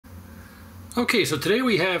Okay, so today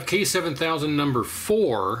we have K7000 number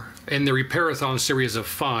 4 in the Repair-A-Thon series of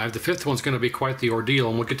 5. The fifth one's going to be quite the ordeal,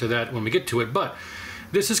 and we'll get to that when we get to it. But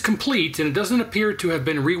this is complete, and it doesn't appear to have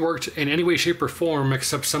been reworked in any way, shape, or form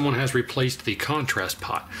except someone has replaced the contrast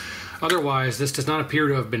pot. Otherwise, this does not appear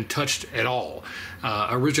to have been touched at all.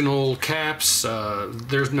 Original caps,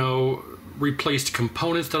 there's no replaced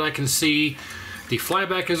components that I can see. The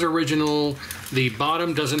flyback is original. The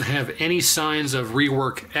bottom doesn't have any signs of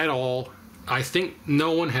rework at all. I think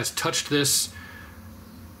no one has touched this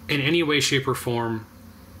in any way, shape, or form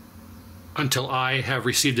until I have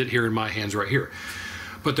received it here in my hands right here.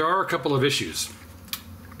 But there are a couple of issues.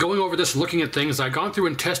 Going over this, looking at things, I've gone through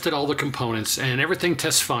and tested all the components, and everything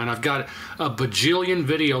tests fine. I've got a bajillion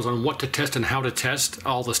videos on what to test and how to test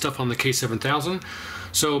all the stuff on the K7000.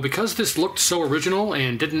 So because this looked so original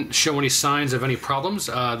and didn't show any signs of any problems,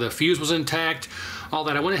 the fuse was intact, all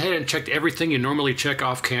that, I went ahead and checked everything you normally check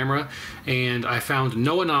off camera, and I found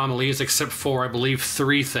no anomalies except for, I believe,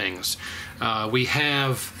 3 things. We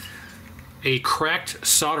have a cracked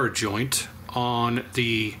solder joint on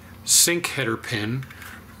the sink header pin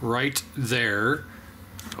right there.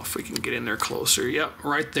 I don't know if we can get in there closer. Yep,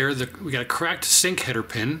 right there. We got a cracked sink header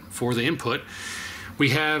pin for the input.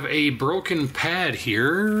 We have a broken pad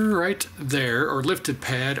here, right there, or lifted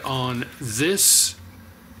pad on this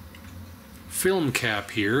film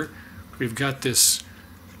cap here. We've got this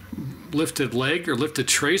lifted leg or lifted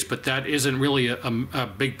trace, but that isn't really a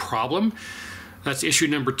big problem. That's issue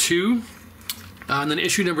number 2. And then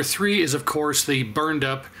issue number 3 is, of course, the burned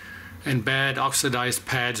up and bad oxidized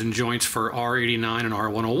pads and joints for R89 and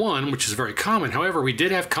R101, which is very common. However, we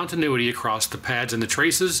did have continuity across the pads and the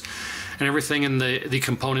traces, and everything in the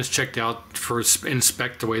components checked out for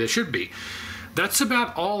inspect the way they should be. That's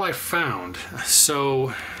about all I found.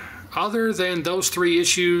 So other than those 3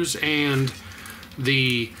 issues and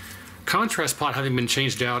the contrast pot having been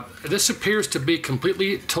changed out, this appears to be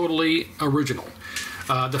completely, totally original.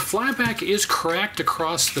 The flyback is cracked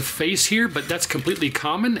across the face here, but that's completely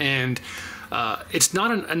common, and it's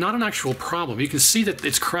not an actual problem. You can see that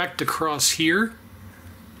it's cracked across here,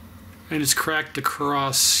 and it's cracked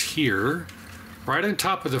across here. Right on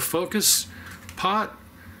top of the focus pot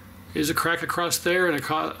is a crack across there, and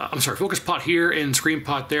focus pot here and screen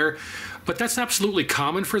pot there. But that's absolutely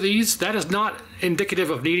common for these. That is not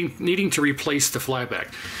indicative of needing to replace the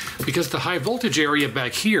flyback, because the high voltage area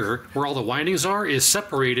back here, where all the windings are, is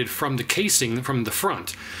separated from the casing from the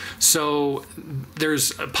front. So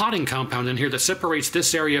there's a potting compound in here that separates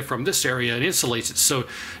this area from this area and insulates it. So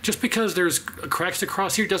just because there's cracks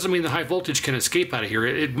across here doesn't mean the high voltage can escape out of here.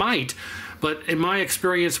 It might. But in my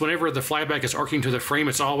experience, whenever the flyback is arcing to the frame,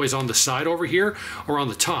 it's always on the side over here or on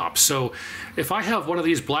the top. So if I have one of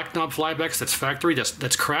these black knob flybacks that's factory,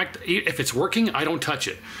 that's cracked, if it's working, I don't touch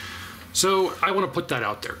it. So I want to put that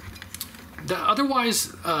out there.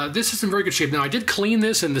 Otherwise, this is in very good shape. Now, I did clean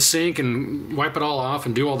this in the sink and wipe it all off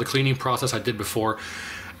and do all the cleaning process I did before.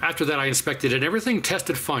 After that, I inspected it, and everything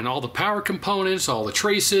tested fine. All the power components, all the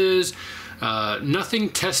traces, nothing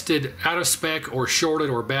tested out of spec or shorted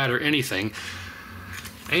or bad or anything.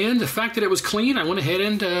 And the fact that it was clean, I went ahead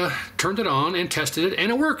and turned it on and tested it,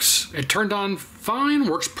 and it works. It turned on fine,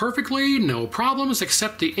 works perfectly, no problems,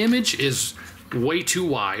 except the image is way too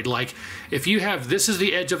wide. Like, if you have, this is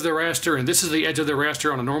the edge of the raster and this is the edge of the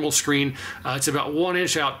raster on a normal screen, it's about 1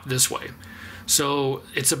 inch out this way. So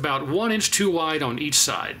it's about 1 inch too wide on each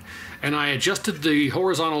side. And I adjusted the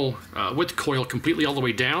horizontal width coil completely all the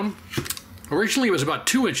way down. Originally it was about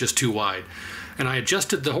 2 inches too wide. And I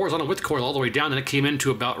adjusted the horizontal width coil all the way down, and it came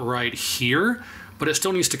into about right here, but it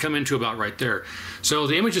still needs to come into about right there. So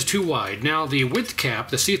the image is too wide. Now the width cap,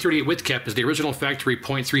 the C38 width cap, is the original factory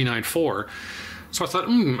 0.394. So I thought,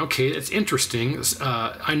 okay, it's interesting.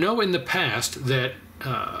 I know in the past that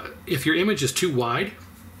if your image is too wide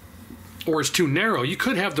or it's too narrow, you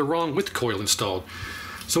could have the wrong width coil installed.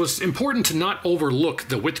 So it's important to not overlook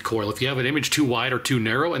the width coil if you have an image too wide or too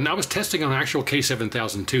narrow. And I was testing on an actual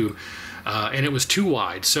K7000 too, and it was too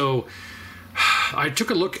wide. So I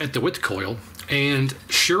took a look at the width coil, and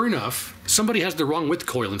sure enough, somebody has the wrong width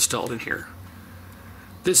coil installed in here.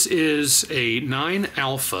 This is a 9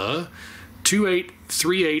 alpha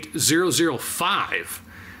 2838005.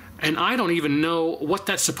 And I don't even know what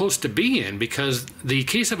that's supposed to be in, because the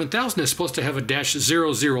K7000 is supposed to have a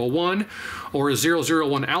 -001 or a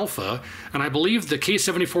 001 alpha, and I believe the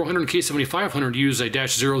K7400 and K7500 use a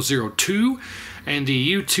 -002, and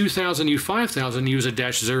the U2000, U5000 use a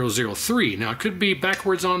 -003. Now, it could be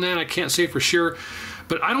backwards on that, I can't say for sure,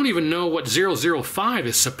 but I don't even know what 005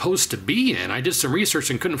 is supposed to be in. I did some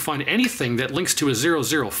research and couldn't find anything that links to a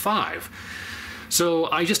 005.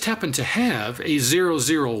 So I just happen to have a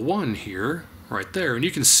 001 here, right there, and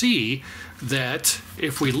you can see that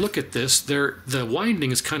if we look at this, the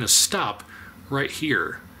windings kind of stop right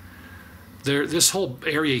here. This whole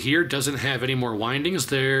area here doesn't have any more windings.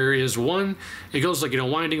 There is one, it goes like, you know,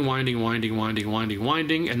 winding, winding, winding, winding, winding,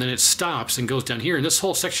 winding, and then it stops and goes down here. And this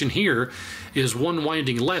whole section here is one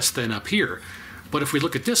winding less than up here. But if we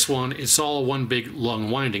look at this one, it's all one big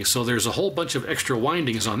long winding. So there's a whole bunch of extra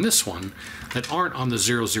windings on this one that aren't on the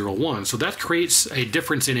 001. So that creates a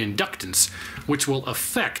difference in inductance, which will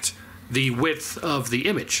affect the width of the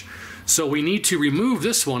image. So we need to remove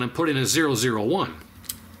this one and put in a 001.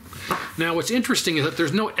 Now what's interesting is that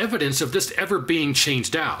there's no evidence of this ever being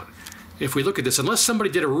changed out. If we look at this, unless somebody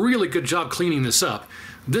did a really good job cleaning this up,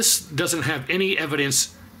 this doesn't have any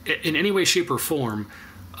evidence in any way, shape, or form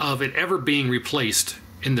of it ever being replaced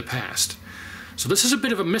in the past. So this is a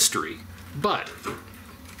bit of a mystery, but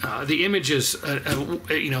the image is,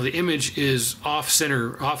 the image is off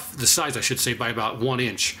center, off the sides, I should say, by about 1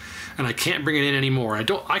 inch, and I can't bring it in anymore.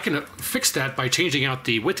 I can fix that by changing out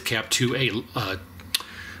the width cap to a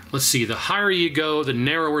let's see, the higher you go, the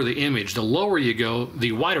narrower the image. The lower you go,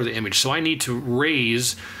 the wider the image. So I need to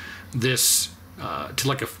raise this to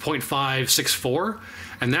like a 0.564,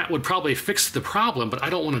 and that would probably fix the problem, but I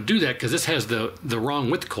don't want to do that because this has the wrong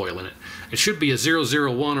width coil in it. It should be a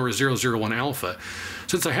 001 or a 001 alpha.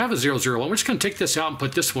 Since I have a 001, we're just going to take this out and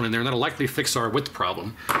put this one in there, and that'll likely fix our width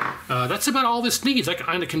problem. That's about all this needs. I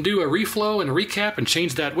can do a reflow and a recap and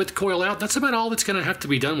change that width coil out. That's about all that's going to have to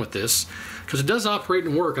be done with this, because it does operate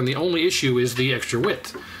and work, and the only issue is the extra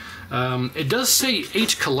width. It does say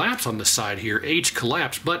H collapse on the side here, H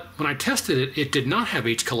collapse, but when I tested it, it did not have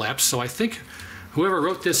H collapse, so I think whoever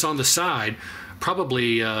wrote this on the side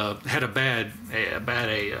probably had a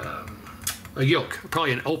yoke,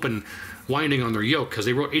 probably an open winding on their yoke, because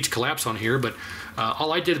they wrote H collapse on here, but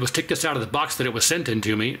all I did was take this out of the box that it was sent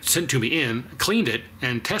to me in, cleaned it,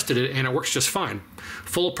 and tested it, and it works just fine.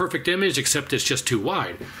 Full perfect image, except it's just too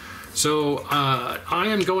wide. So I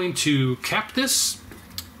am going to cap this,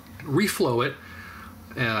 reflow it,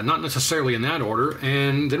 not necessarily in that order,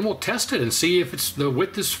 and then we'll test it and see if the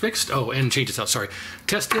width is fixed. Oh, and change this out, sorry.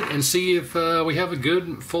 Test it and see if we have a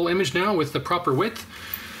good full image now with the proper width.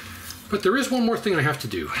 But there is one more thing I have to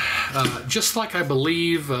do. Just like I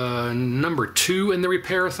believe number 2 in the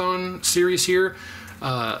Repair-A-Thon series here,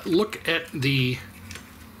 look at the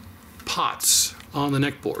pots on the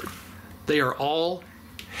neckboard. They are all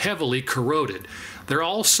heavily corroded. They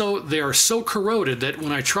are so corroded that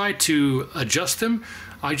when I tried to adjust them,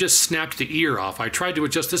 I just snapped the ear off. I tried to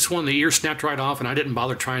adjust this one, the ear snapped right off, and I didn't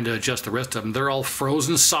bother trying to adjust the rest of them. They're all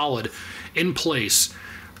frozen solid in place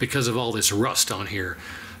because of all this rust on here.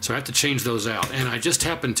 So I have to change those out. And I just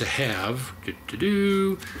happen to have,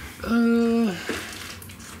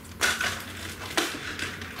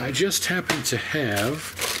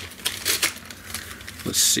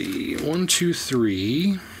 let's see, 1, 2,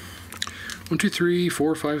 3,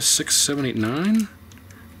 4, 5, 6, 7, 8, 9,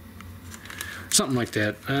 something like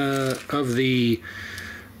that. Of the,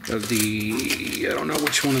 I don't know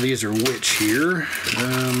which one of these are which here.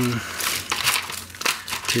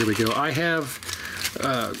 Here we go. I have,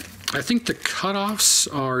 I think the cutoffs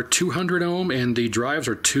are 200 ohm and the drives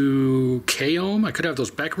are 2K ohm. I could have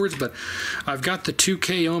those backwards, but I've got the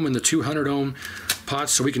 2K ohm and the 200 ohm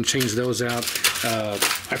pots, so we can change those out.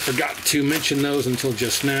 I forgot to mention those until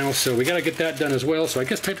just now, so we got to get that done as well. So I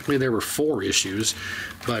guess technically there were 4 issues,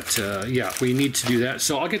 but yeah, we need to do that.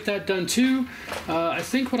 So I'll get that done too. I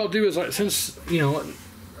think what I'll do is, since, you know,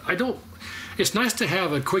 it's nice to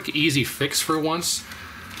have a quick, easy fix for once.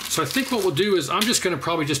 So I think what we'll do is I'm just going to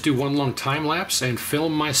probably just do one long time lapse and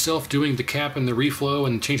film myself doing the cap and the reflow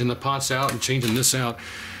and changing the pots out and changing this out,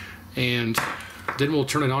 and then we'll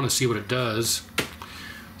turn it on and see what it does.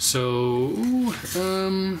 So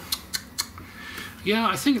yeah,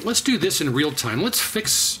 I think let's do this in real time. Let's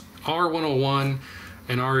fix R101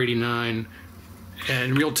 and R89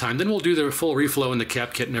 in real time. Then we'll do the full reflow and the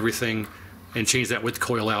cap kit and everything and change that width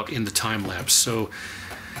coil out in the time lapse. So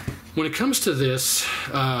when it comes to this,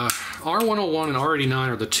 R101 and R89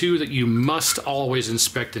 are the 2 that you must always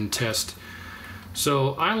inspect and test.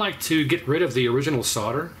 So I like to get rid of the original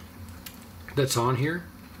solder that's on here.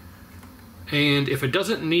 And if it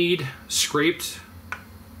doesn't need scraped,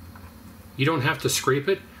 you don't have to scrape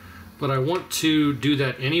it, but I want to do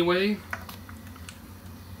that anyway.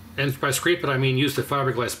 And by scrape it, I mean use the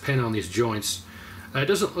fiberglass pen on these joints. It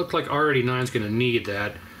doesn't look like R89 is going to need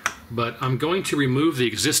that, but I'm going to remove the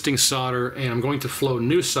existing solder and I'm going to flow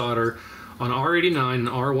new solder on R89 and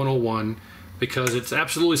R101 because it's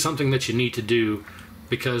absolutely something that you need to do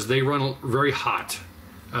because they run very hot.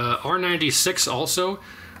 R96 also,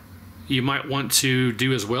 you might want to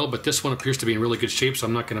do as well, but this one appears to be in really good shape, so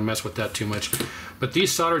I'm not going to mess with that too much. But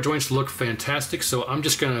these solder joints look fantastic, so I'm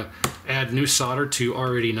just going to add new solder to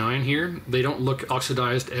R89 here. They don't look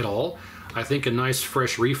oxidized at all. I think a nice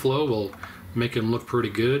fresh reflow will make them look pretty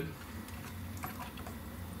good.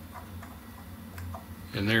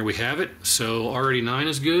 And there we have it. So R89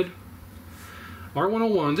 is good.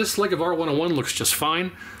 R101, this leg of R101 looks just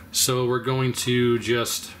fine, so we're going to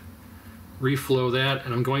just reflow that,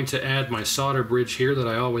 and I'm going to add my solder bridge here that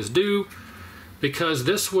I always do, because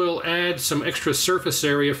this will add some extra surface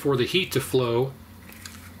area for the heat to flow,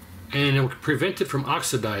 and it will prevent it from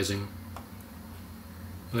oxidizing.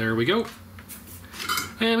 There we go.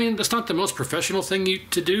 I mean, that's not the most professional thing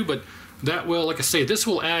to do, but that will, like I say, this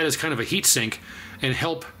will add as kind of a heat sink and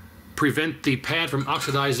help prevent the pad from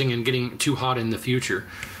oxidizing and getting too hot in the future.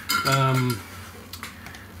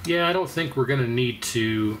 Yeah, I don't think we're going to need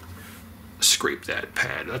to scrape that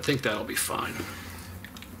pad. I think that'll be fine.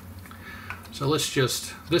 So let's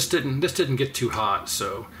just, this didn't get too hot,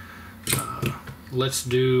 so let's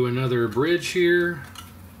do another bridge here.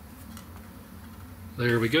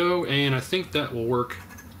 There we go, and I think that will work.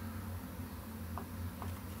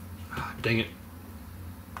 Dang it.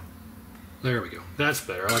 There we go. That's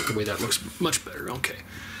better. I like the way that looks much better. Okay.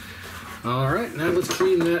 All right, now let's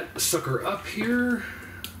clean that sucker up here.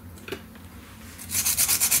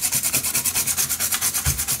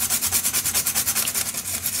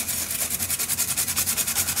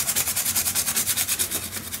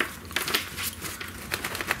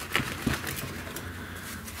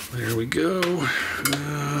 There we go.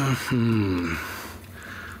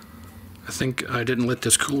 I think I didn't let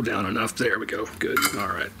this cool down enough. There we go. Good. All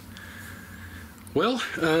right. Well,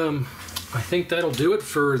 I think that'll do it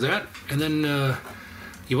for that. And then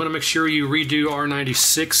you want to make sure you redo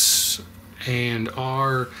R96 and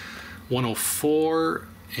R104,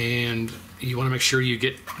 and you want to make sure you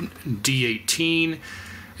get D18.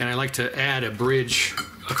 And I like to add a bridge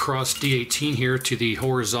across D18 here to the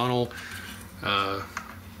horizontal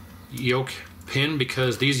yoke pin,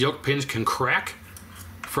 because these yoke pins can crack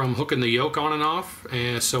from hooking the yoke on and off,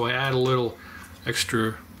 and so I add a little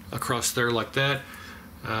extra across there like that.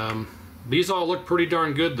 These all look pretty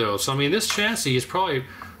darn good though, so I mean, this chassis is probably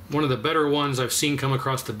one of the better ones I've seen come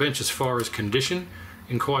across the bench as far as condition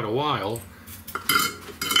in quite a while.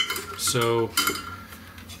 So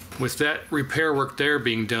with that repair work there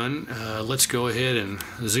being done, let's go ahead and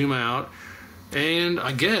zoom out, and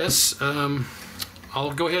I guess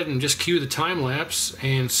I'll go ahead and just cue the time lapse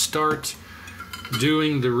and start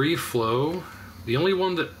doing the reflow. The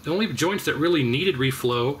only joints that really needed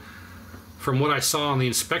reflow, from what I saw on the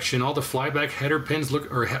inspection, all the flyback header pins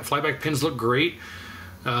flyback pins look great.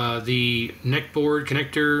 The neckboard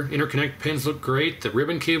connector interconnect pins look great. The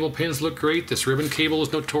ribbon cable pins look great. This ribbon cable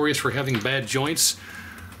is notorious for having bad joints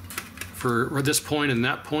for this point and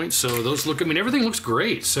that point. So those look, I mean, everything looks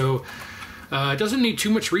great. So it doesn't need too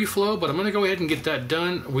much reflow, but I'm going to go ahead and get that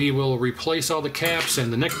done. We will replace all the caps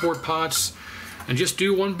and the neckboard pots and just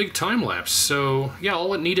do one big time lapse. So yeah,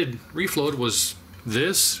 all it needed reflowed was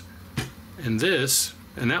this and this,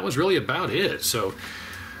 and that was really about it. So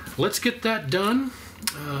let's get that done.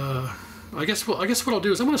 I guess what I'll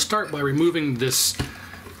do is I'm going to start by removing this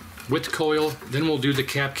width coil, then we'll do the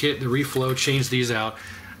cap kit, the reflow, change these out,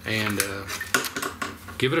 and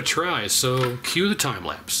give it a try. So cue the time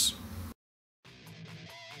lapse.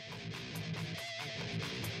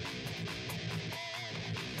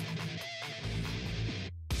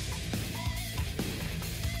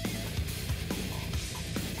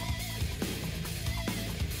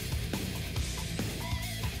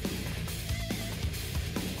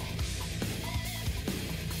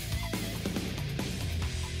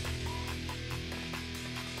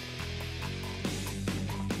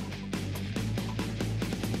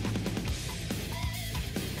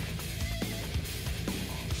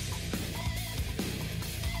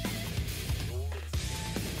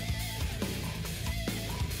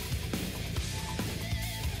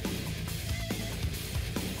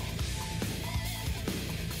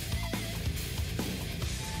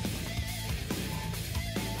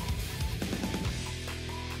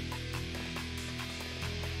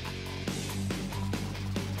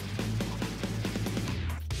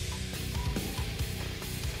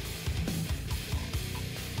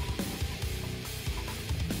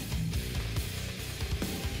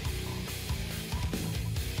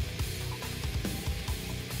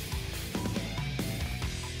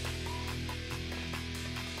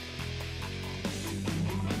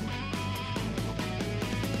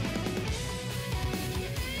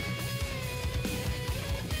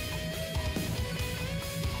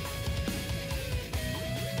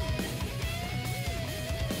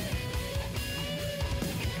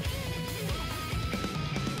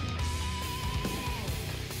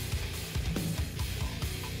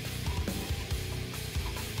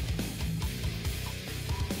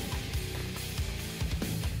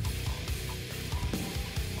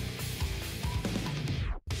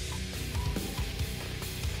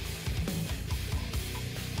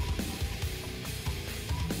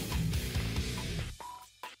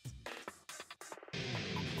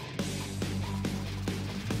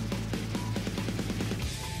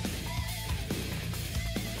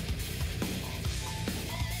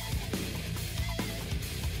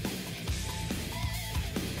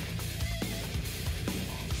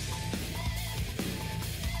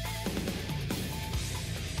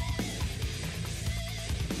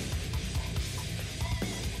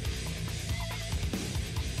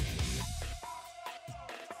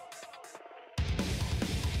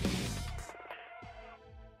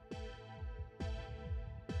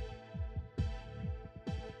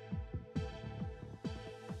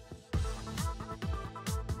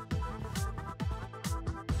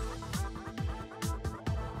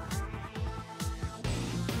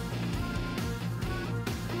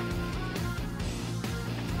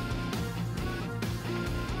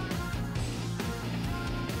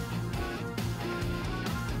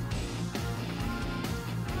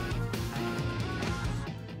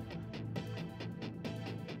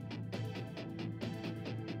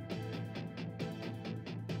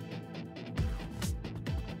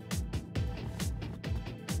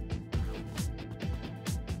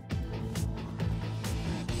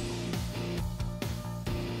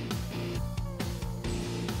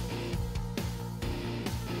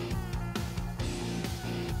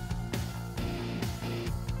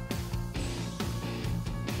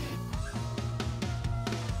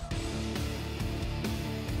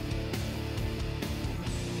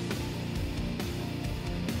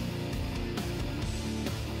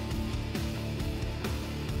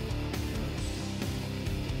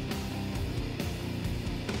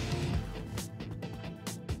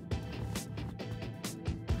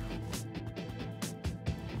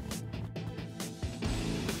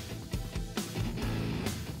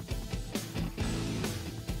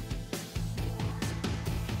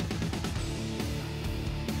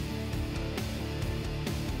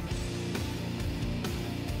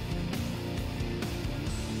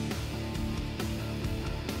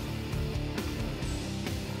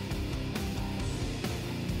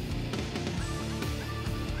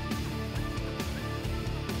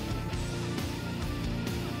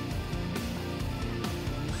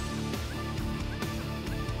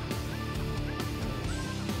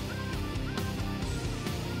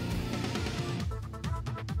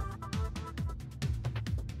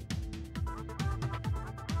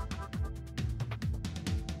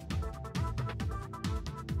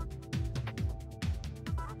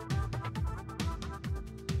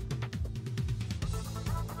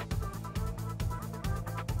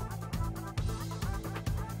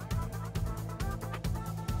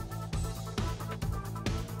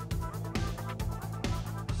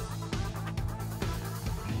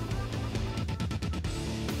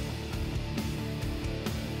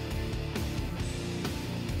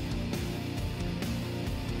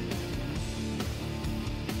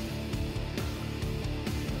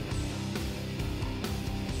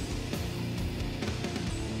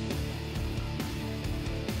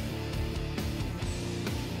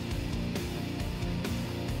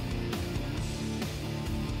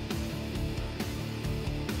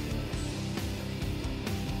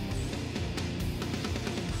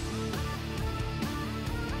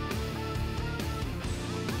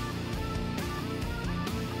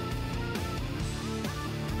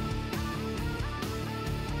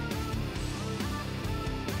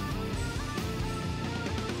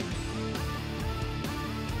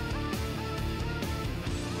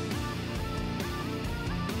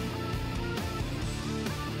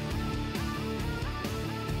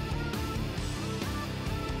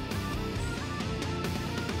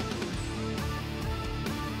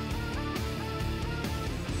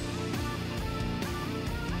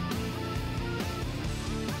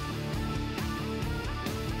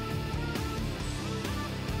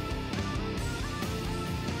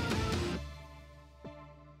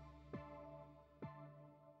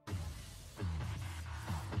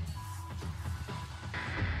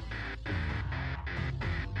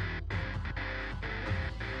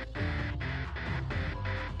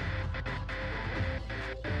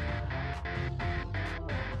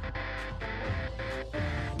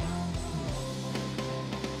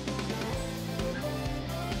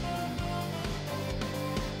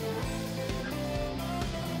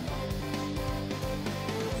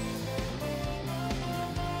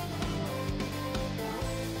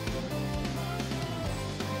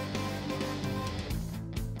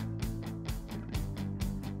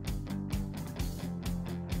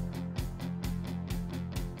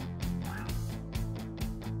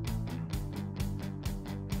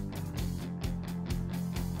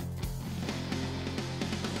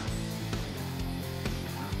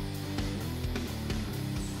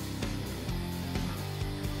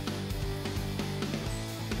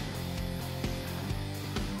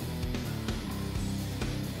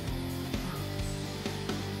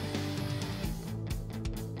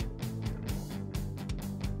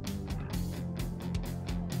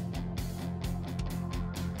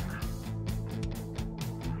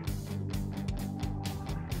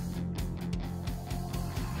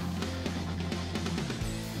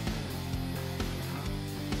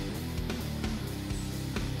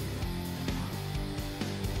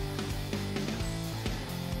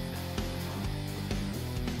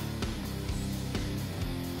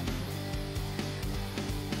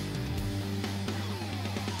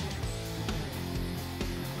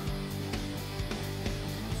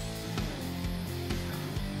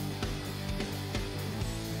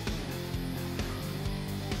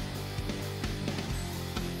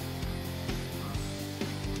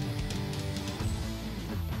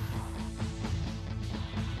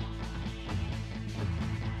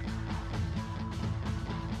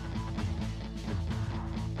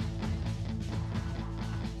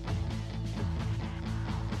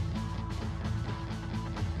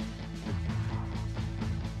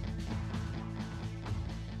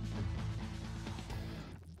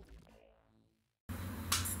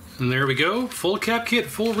 And there we go, full cap kit,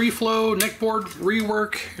 full reflow, neckboard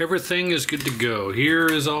rework, everything is good to go. Here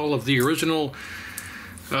is all of the original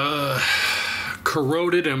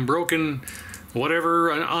corroded and broken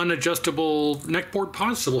whatever unadjustable neckboard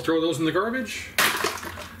pods, so we'll throw those in the garbage.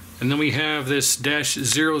 And then we have this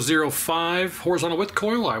 -005 horizontal width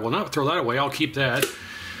coil. I will not throw that away, I'll keep that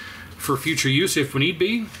for future use if need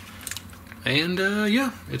be. And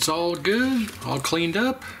yeah, it's all good, all cleaned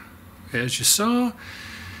up, as you saw.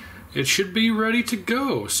 It should be ready to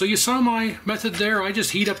go. So you saw my method there. I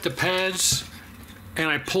just heat up the pads and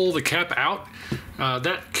I pull the cap out.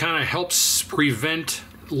 That kind of helps prevent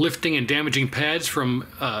lifting and damaging pads from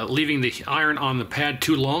leaving the iron on the pad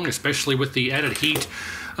too long, especially with the added heat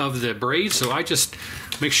of the braid. So I just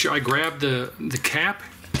make sure I grab the cap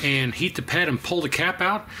and heat the pad and pull the cap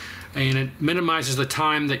out, and it minimizes the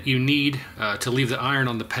time that you need to leave the iron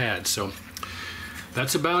on the pad. So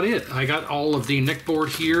that's about it. I got all of the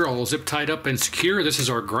neckboard here all zip tied up and secure. This is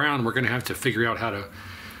our ground. We're going to have to figure out how to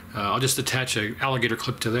I'll just attach an alligator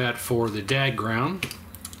clip to that for the DAG ground.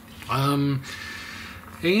 And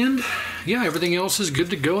yeah, everything else is good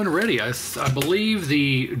to go and ready. I believe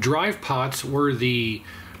the drive pots were the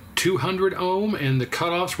 200 ohm and the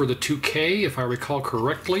cutoffs were the 2K, if I recall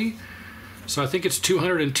correctly. So I think it's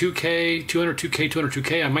 200 and 2K, 200, 2K, 200,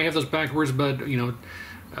 2K. I may have those backwards, but you know,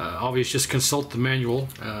 obviously just consult the manual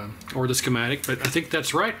or the schematic, but I think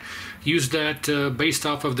that's right. Used that based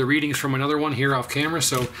off of the readings from another one here off camera,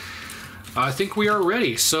 so I think we are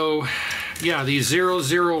ready. So yeah, the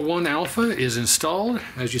 001 Alpha is installed,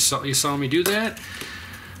 as you saw me do that.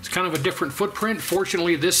 It's kind of a different footprint.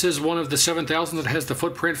 Fortunately, this is one of the 7000 that has the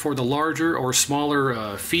footprint for the larger or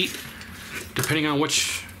smaller feet, depending on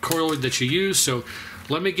which coil that you use. So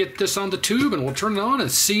let me get this on the tube and we'll turn it on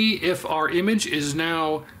and see if our image is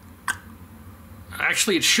now...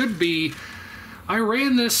 Actually, it should be... I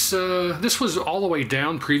ran this, this was all the way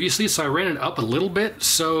down previously, so I ran it up a little bit.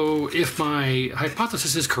 So if my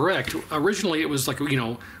hypothesis is correct, originally it was like, you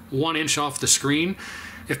know, 1 inch off the screen.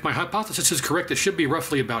 If my hypothesis is correct, it should be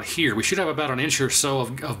roughly about here. We should have about an inch or so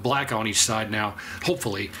of black on each side now,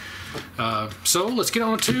 hopefully. So let's get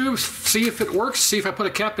on the tube, see if it works, see if I put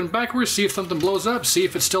a cap in backwards, see if something blows up, see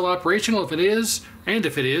if it's still operational, if it is, and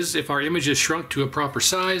if it is, if our image is shrunk to a proper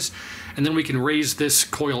size, and then we can raise this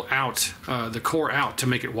coil out, the core out, to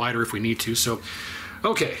make it wider if we need to. So,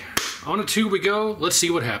 okay, on the tube we go, let's see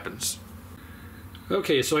what happens.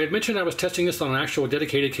 Okay, so I had mentioned I was testing this on an actual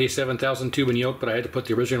dedicated K7000 tube and yoke, but I had to put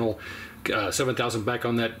the original 7000 back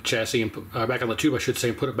on that chassis, and back on the tube, I should say,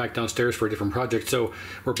 and put it back downstairs for a different project. So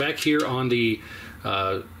we're back here on the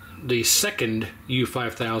second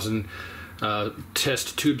U5000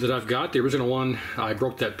 test tube that I've got. The original one, I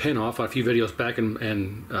broke that pin off a few videos back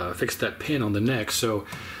and fixed that pin on the neck, so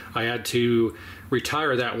I had to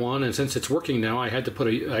retire that one, and since it's working now, I had to put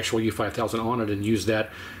an actual U5000 on it and use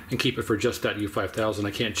that and keep it for just that U5000.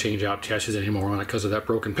 I can't change out chassis anymore on it because of that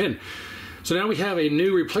broken pin. So now we have a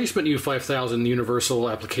new replacement U5000 universal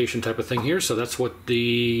application type of thing here, so that's what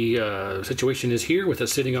the situation is here, with it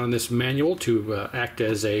sitting on this manual to act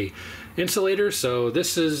as a insulator. So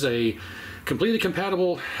this is a completely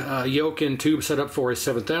compatible yoke and tube setup for a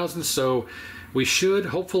 7000, so we should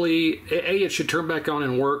hopefully, A, it should turn back on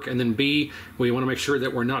and work, and then B, we want to make sure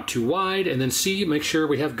that we're not too wide, and then C, make sure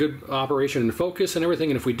we have good operation and focus and everything,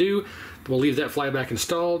 and if we do, we'll leave that flyback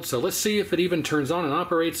installed. So let's see if it even turns on and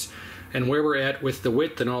operates, and where we're at with the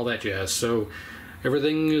width and all that jazz. So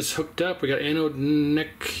everything is hooked up. We got anode,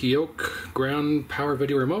 neck, yoke, ground, power,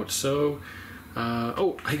 video remote. So,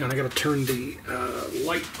 oh, hang on, I gotta turn the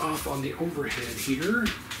light off on the overhead here.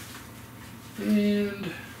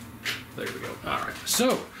 And there we go. All right,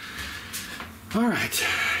 so, all right,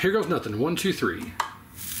 here goes nothing. 1, 2, 3.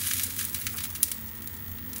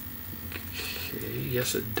 Okay,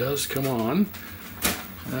 yes, it does come on.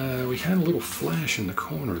 We had a little flash in the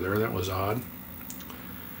corner there. That was odd.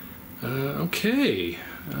 Okay.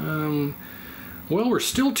 Well, we're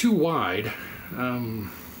still too wide.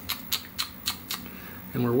 And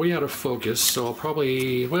we're way out of focus, so I'll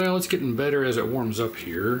probably... Well, it's getting better as it warms up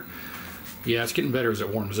here. Yeah, it's getting better as it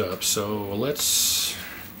warms up, so let's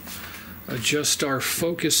adjust our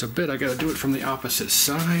focus a bit. I gotta do it from the opposite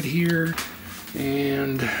side here,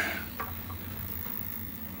 and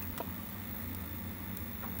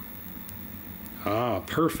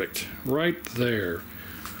perfect, right there.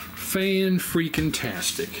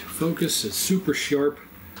 Fan-freaking-tastic. Focus is super sharp.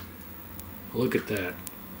 Look at that.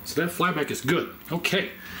 So that flyback is good. Okay,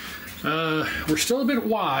 we're still a bit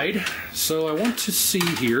wide, so I want to see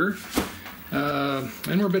here.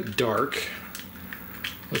 And we're a bit dark.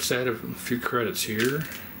 Let's add a few credits here.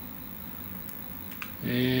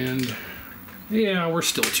 And yeah, we're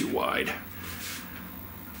still too wide.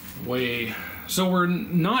 So we're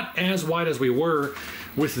not as wide as we were.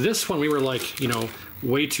 With this one, we were like, you know,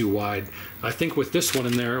 way too wide. I think with this one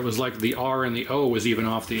in there, it was like the R and the O was even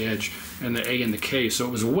off the edge, and the A and the K, so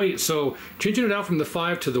it was so changing it out from the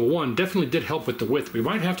 5 to the 1 definitely did help with the width. We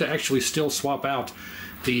might have to actually still swap out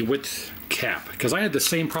the width cap, because I had the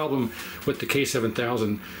same problem with the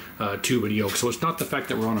K7000 tube and yoke, so it's not the fact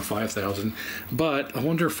that we're on a 5000, but I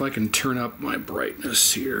wonder if I can turn up my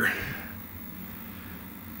brightness here.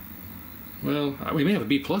 Well, we may have a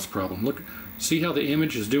B+ problem. Look, see how the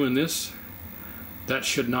image is doing this? That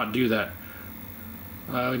should not do that.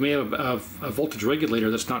 We may have a voltage regulator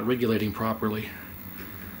that's not regulating properly.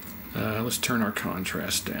 Let's turn our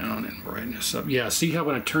contrast down and brightness up. Yeah, see how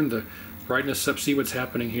when I turn the brightness up, see what's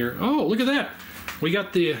happening here? Oh, look at that! We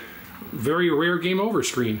got the very rare game over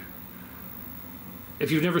screen. If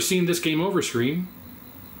you've never seen this game over screen,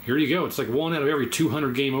 here you go. It's like 1 out of every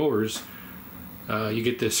 200 game overs. You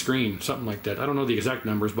get this screen, something like that. I don't know the exact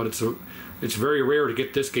numbers, but it's very rare to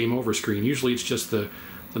get this game over screen. Usually it's just the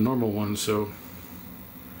normal one, so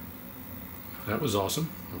that was awesome.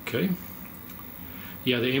 Okay.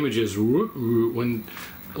 Yeah, the image is when.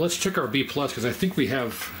 Let's check our B+, because I think we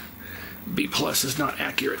have B+ is not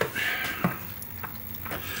accurate.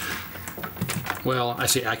 Well, I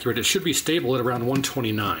say accurate. It should be stable at around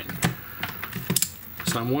 129.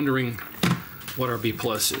 So I'm wondering what our B+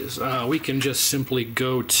 is. We can just simply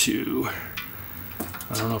go to,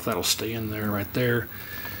 I don't know if that'll stay in there, right there.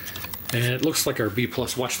 And it looks like our B+,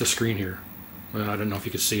 watch the screen here. Well, I don't know if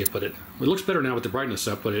you can see it, but it looks better now with the brightness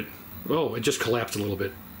up, but it just collapsed a little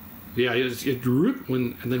bit. Yeah,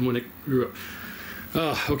 and then when it grew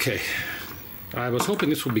up. Okay. I was hoping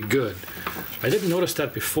this would be good. I didn't notice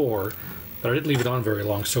that before, but I didn't leave it on very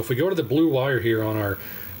long. So if we go to the blue wire here on our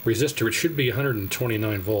resistor, it should be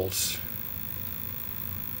 129 volts.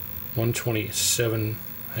 127,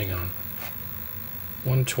 hang on,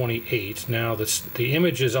 128. Now the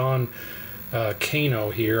image is on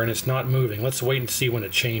Kano here and it's not moving. Let's wait and see when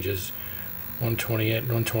it changes. 128,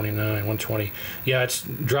 129, 120. Yeah, it's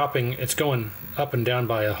dropping, it's going up and down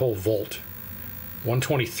by a whole volt.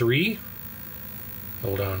 123,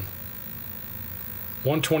 hold on.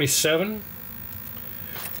 127,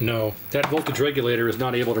 no, that voltage regulator is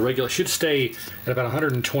not able to regulate. It should stay at about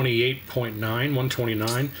 128.9,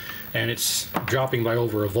 129, and it's dropping by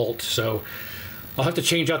over a volt. So I'll have to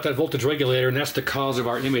change out that voltage regulator, and that's the cause of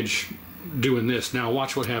our image doing this. Now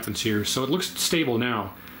watch what happens here. So it looks stable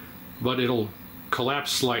now, but it'll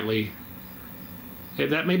collapse slightly.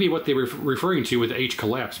 That may be what they were referring to with the H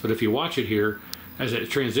collapse, but if you watch it here as it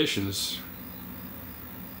transitions,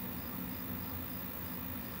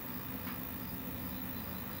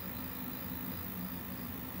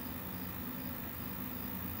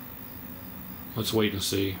 let's wait and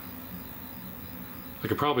see. I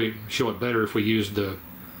could probably show it better if we used the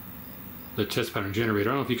test pattern generator.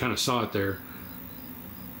 I don't know if you kind of saw it there.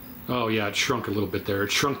 Oh yeah, it shrunk a little bit there.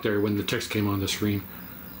 It shrunk there when the text came on the screen.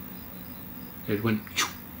 It went.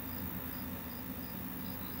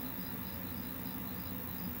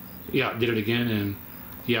 Yeah, it did it again, and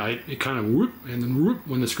yeah, it kind of whoop, and then whoop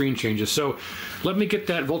when the screen changes. So let me get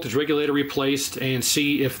that voltage regulator replaced and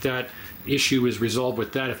see if that issue is resolved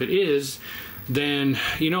with that. If it is, then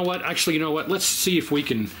you know what? Actually, you know what? Let's see if we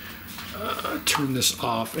can turn this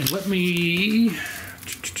off, and let me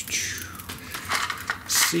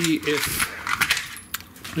see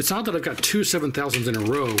if it's odd that I've got two 7000s in a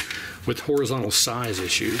row with horizontal size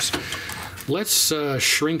issues. Let's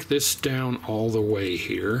shrink this down all the way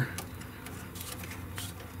here.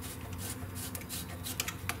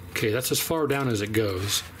 Okay, that's as far down as it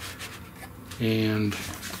goes. And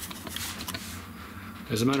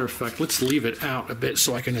as a matter of fact, let's leave it out a bit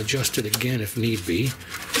so I can adjust it again if need be.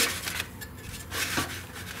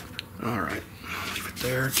 All right, leave it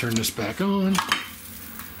there, turn this back on.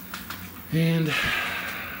 And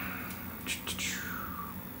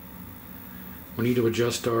we need to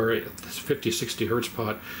adjust our 50-60 hertz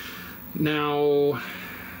pot. Now,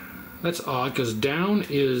 that's odd because down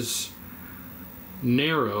is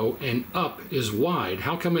narrow and up is wide.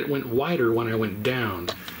 How come it went wider when I went down?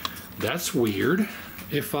 That's weird.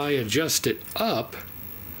 If I adjust it up,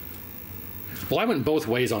 well, I went both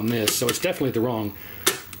ways on this, so it's definitely the wrong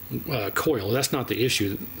coil. That's not the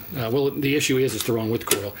issue. Well, the issue is it's the wrong width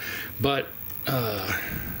coil, but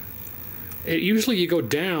usually you go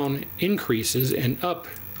down increases and up,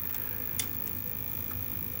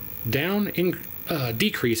 down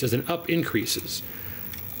decreases and up increases.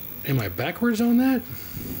 Am I backwards on that?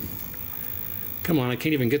 Come on, I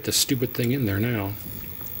can't even get this stupid thing in there now.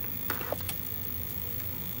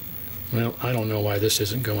 Well, I don't know why this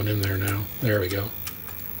isn't going in there now. There we go.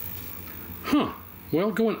 Huh.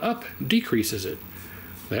 Well, going up decreases it.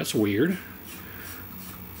 That's weird.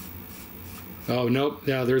 Oh, nope.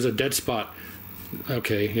 Yeah, there's a dead spot.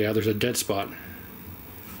 Okay, yeah, there's a dead spot.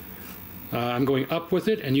 I'm going up with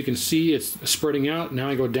it, and you can see it's spreading out. Now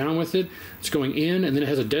I go down with it. It's going in, and then it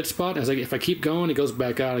has a dead spot. As if I keep going, it goes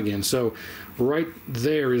back out again. So right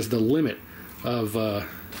there is the limit of...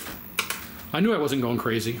 I knew I wasn't going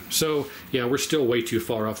crazy. So, yeah, we're still way too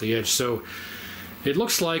far off the edge. So it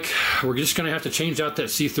looks like we're just going to have to change out that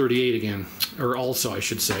C38 again. Or also, I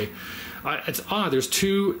should say. It's odd. There's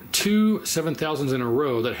two 7000s in a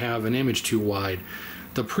row that have an image too wide.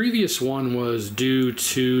 The previous one was due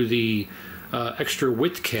to the extra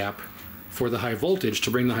width cap for the high voltage.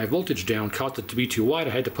 To bring the high voltage down, caused it to be too wide. I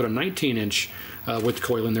had to put a 19-inch width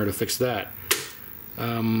coil in there to fix that.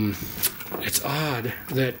 It's odd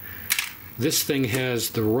that this thing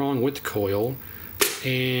has the wrong width coil,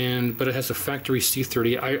 but it has a factory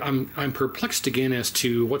C30. I'm perplexed again as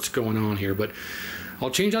to what's going on here, but I'll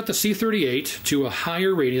change out the C38 to a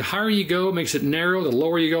higher rating. The higher you go makes it narrow, the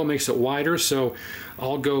lower you go makes it wider, so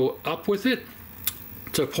I'll go up with it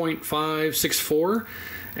to 0.564,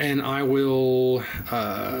 and I will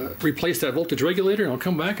replace that voltage regulator, and I'll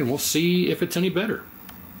come back and we'll see if it's any better.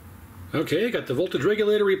 Okay, I got the voltage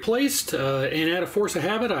regulator replaced, and out of force of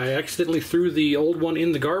habit, I accidentally threw the old one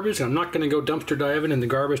in the garbage. I'm not going to go dumpster diving in the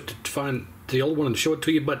garbage to find the old one and show it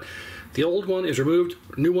to you, but the old one is removed,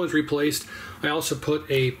 new one's replaced. I also put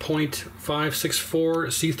a 0.564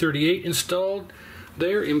 C38 installed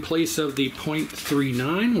there in place of the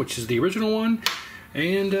 0.39, which is the original one.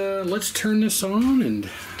 And let's turn this on and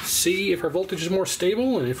see if our voltage is more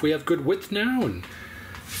stable and if we have good width now, and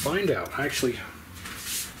find out. I actually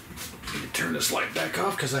need to turn this light back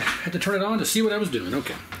off because I had to turn it on to see what I was doing.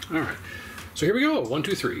 Okay, all right. So here we go, 1,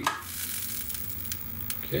 2, 3.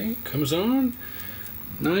 Okay, comes on.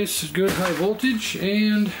 Nice, good high voltage,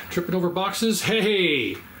 and tripping over boxes.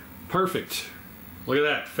 Hey, perfect. Look at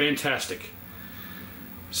that, fantastic.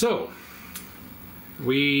 So,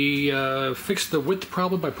 we fixed the width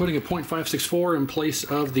problem by putting a 0.564 in place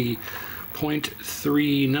of the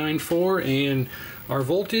 0.394, and our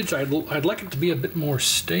voltage, I'd like it to be a bit more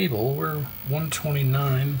stable. We're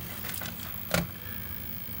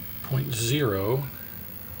 129.0,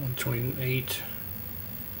 128.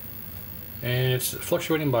 And it's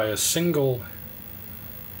fluctuating by a tenth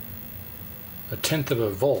of a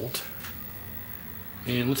volt.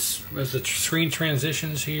 And let's, as the screen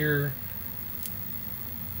transitions here,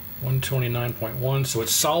 129.1, so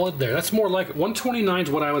it's solid there. That's more like 129 is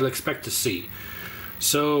what I would expect to see.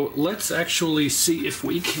 So let's actually see if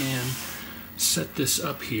we can set this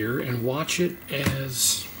up here and watch it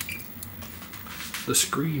as the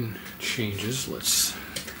screen changes. Let's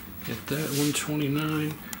get that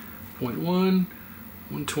 129.1,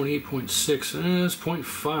 128.6, that's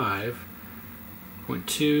 0.5,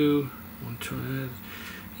 0.2, 120.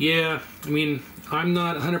 Yeah, I mean, I'm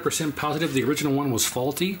not 100% positive the original one was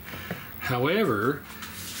faulty. However,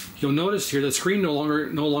 you'll notice here the screen no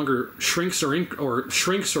longer shrinks or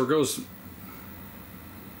goes.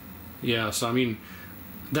 Yeah, so I mean,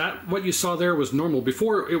 that what you saw there was normal.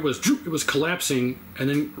 Before it was collapsing and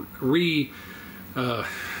then it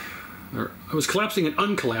was collapsing and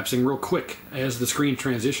uncollapsing real quick as the screen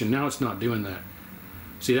transitioned. Now it's not doing that.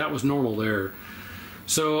 See, that was normal there.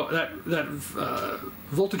 So that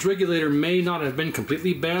voltage regulator may not have been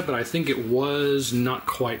completely bad, but I think it was not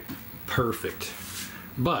quite perfect.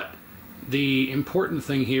 But the important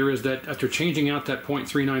thing here is that after changing out that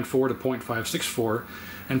 0.394 to 0.564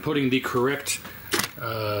 and putting the correct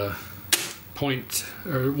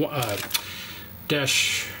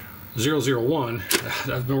dash 001,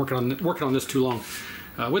 I've been working on this too long,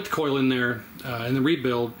 with the coil in there in the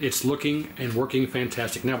rebuild, it's looking and working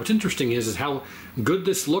fantastic. Now what's interesting is how good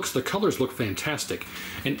this looks. The colors look fantastic,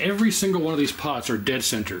 and every single one of these pots are dead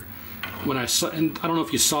center. When I saw, and I don't know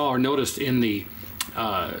if you saw or noticed in the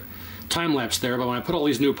time lapse there, but when I put all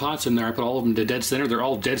these new pots in there, I put all of them to dead center. They're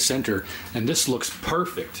all dead center, and this looks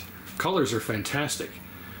perfect. Colors are fantastic.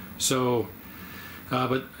 So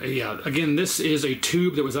but yeah, again, this is a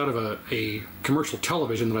tube that was out of a commercial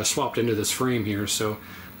television that I swapped into this frame here. So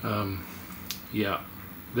yeah,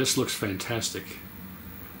 this looks fantastic,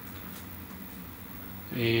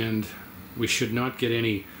 and we should not get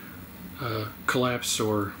any collapse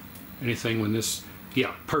or anything when this.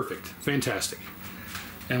 Yeah, perfect, fantastic.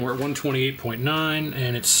 And we're at 128.9,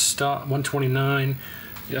 and it's stopped 129.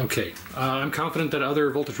 Okay, I'm confident that other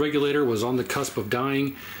voltage regulator was on the cusp of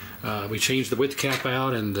dying. We changed the width cap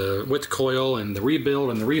out and the width coil and the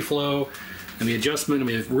rebuild and the reflow and the adjustment. I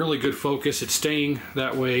mean, really good focus. It's staying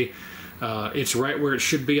that way. It's right where it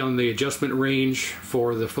should be on the adjustment range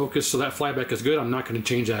for the focus, so that flyback is good. I'm not going to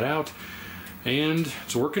change that out. And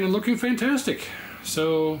it's working and looking fantastic.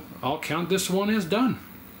 So I'll count this one as done.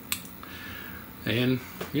 And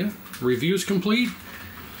yeah, review's complete.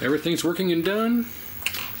 Everything's working and done.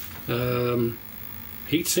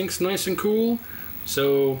 Heat sink's nice and cool.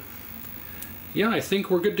 So yeah, I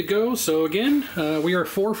think we're good to go. So again, we are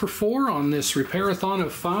 4 for 4 on this Repair-A-Thon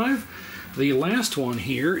of 5. The last one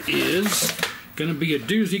here is going to be a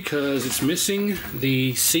doozy because it's missing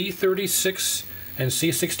the C36 and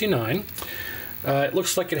C69. It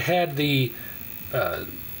looks like it had the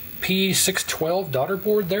P612 daughter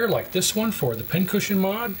board there, like this one for the pincushion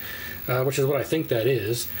mod, which is what I think that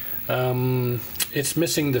is. It's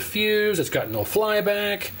missing the fuse. It's got no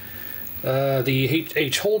flyback. The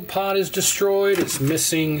H hold pod is destroyed. It's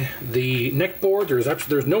missing the neck board.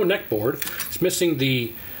 There's no neck board. It's missing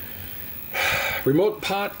the remote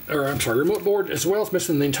board as well. It's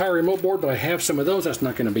missing the entire remote board, but I have some of those. That's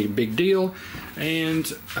not going to be a big deal.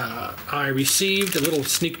 And I received a little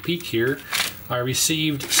sneak peek here. I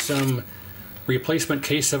received some replacement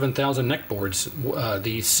K7000 neck boards,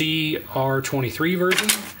 the CR23 version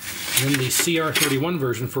and the CR31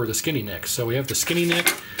 version for the skinny neck. So we have the skinny neck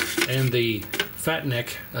and the fat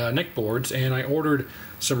neck neck boards, and I ordered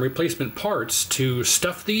some replacement parts to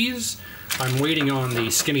stuff these. I'm waiting on the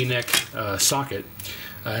skinny neck socket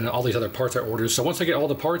and all these other parts I ordered. So once I get all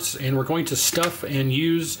the parts, and we're going to stuff and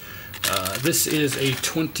use, this is a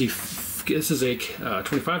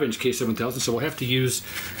 25-inch K7000, so we'll have to use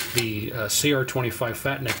the CR25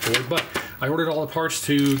 fat neck board. But I ordered all the parts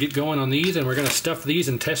to get going on these, and we're going to stuff these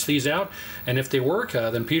and test these out. And if they work,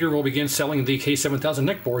 then Peter will begin selling the K7000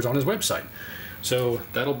 neck boards on his website. So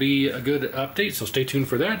that'll be a good update, so stay tuned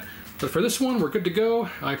for that. But for this one, we're good to go.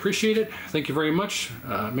 I appreciate it. Thank you very much.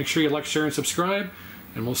 Make sure you like, share, and subscribe,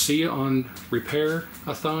 and we'll see you on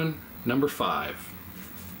Repair-A-Thon number 5.